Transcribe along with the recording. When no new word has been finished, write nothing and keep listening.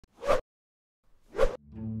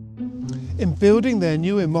In building their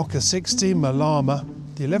new Imoca 60 Malama,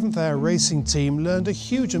 the 11th Hour Racing team learned a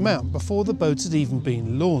huge amount before the boat had even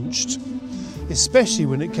been launched, especially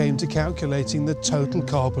when it came to calculating the total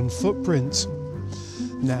carbon footprint.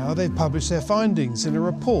 Now they've published their findings in a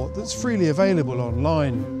report that's freely available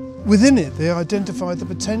online. Within it, they identified the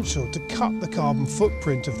potential to cut the carbon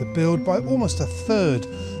footprint of the build by almost a third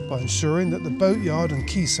by ensuring that the boatyard and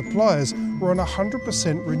key suppliers were on a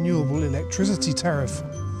 100% renewable electricity tariff.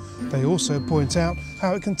 They also point out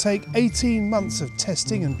how it can take 18 months of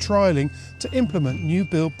testing and trialling to implement new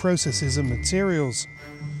build processes and materials.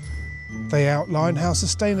 They outline how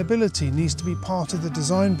sustainability needs to be part of the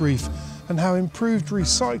design brief and how improved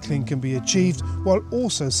recycling can be achieved while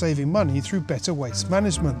also saving money through better waste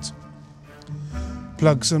management.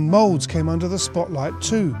 Plugs and moulds came under the spotlight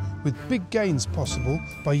too, with big gains possible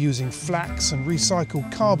by using flax and recycled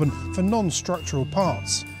carbon for non-structural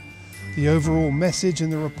parts. The overall message in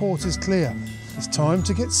the report is clear: it's time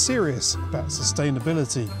to get serious about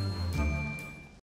sustainability.